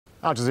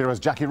Al Jazeera's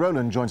Jacky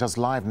Rowland joins us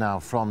live now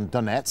from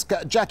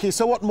Donetsk. Jackie,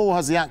 so what more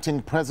has the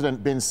acting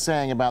president been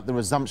saying about the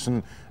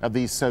resumption of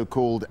these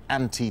so-called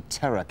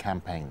anti-terror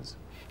campaigns?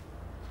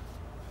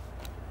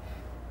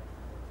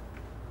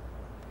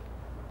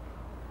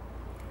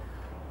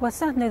 Well,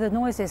 certainly the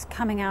noises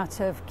coming out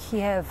of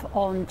Kiev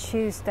on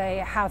Tuesday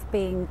have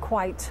been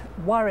quite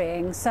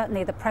worrying.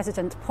 Certainly the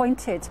president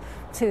pointed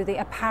to the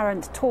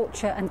apparent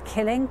torture and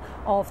killing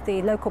of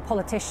the local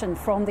politician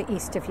from the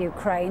east of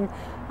Ukraine.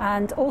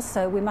 And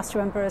also, we must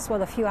remember as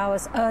well, a few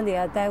hours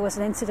earlier, there was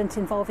an incident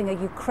involving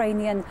a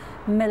Ukrainian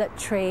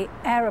military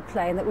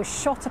aeroplane that was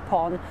shot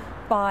upon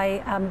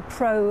by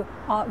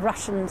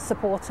pro-Russian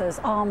supporters,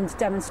 armed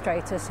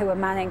demonstrators who were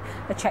manning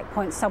a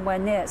checkpoint somewhere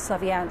near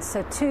Slavyansk.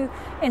 So two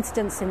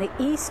incidents in the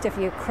east of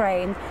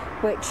Ukraine,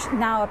 which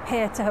now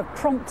appear to have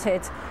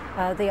prompted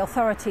the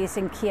authorities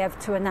in Kiev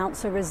to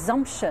announce a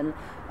resumption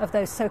of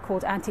those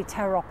so-called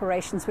anti-terror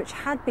operations, which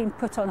had been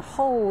put on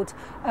hold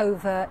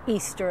over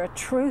Easter, a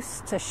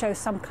truce to show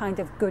some kind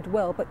of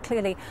goodwill. But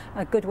clearly,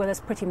 goodwill has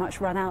pretty much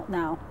run out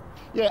now.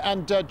 Yeah,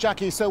 and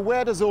Jackie, so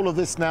where does all of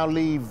this now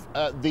leave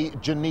the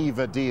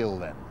Geneva deal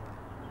then?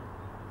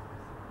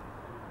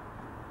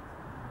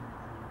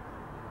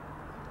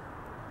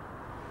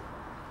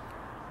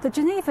 The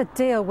Geneva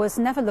deal was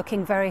never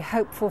looking very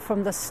hopeful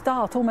from the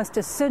start. Almost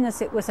as soon as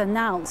it was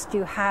announced,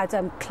 you had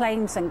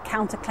claims and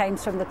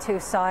counterclaims from the two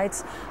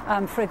sides.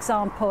 For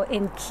example,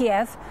 in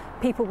Kiev,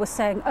 people were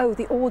saying, oh,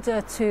 the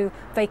order to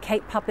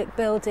vacate public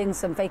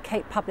buildings and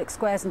vacate public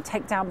squares and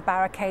take down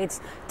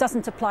barricades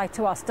doesn't apply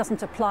to us,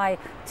 doesn't apply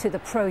to the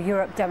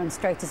pro-Europe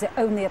demonstrators. It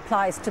only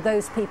applies to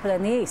those people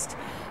in the east.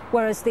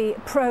 Whereas the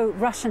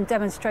pro-Russian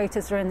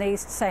demonstrators are in the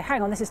east say,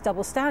 hang on, this is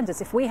double standards.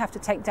 If we have to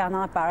take down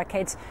our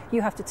barricades,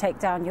 you have to take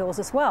down yours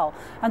as well.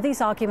 And these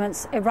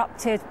arguments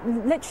erupted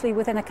literally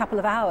within a couple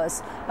of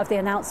hours of the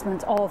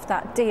announcement of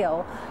that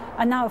deal.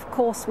 And now, of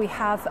course, we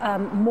have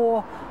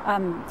more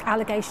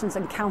allegations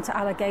and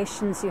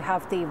counter-allegations. You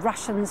have the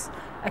Russians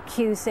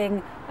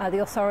accusing the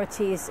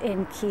authorities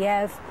in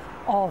Kiev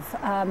of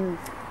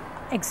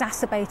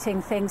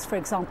exacerbating things. For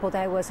example,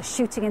 there was a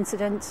shooting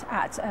incident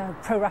at a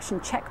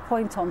pro-Russian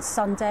checkpoint on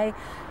Sunday.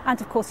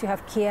 And of course, you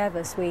have Kiev,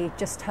 as we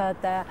just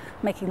heard there,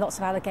 making lots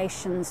of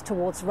allegations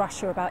towards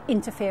Russia about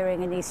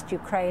interfering in East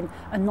Ukraine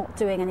and not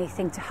doing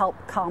anything to help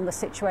calm the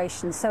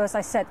situation. So, as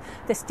I said,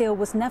 this deal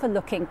was never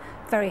looking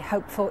very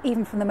hopeful,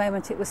 even from the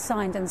moment it was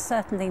signed. And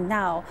certainly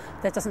now,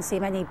 there doesn't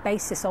seem any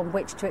basis on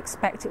which to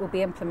expect it will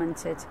be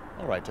implemented.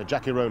 All right,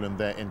 Jacky Rowland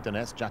there in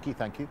Donetsk. Jackie,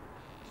 thank you.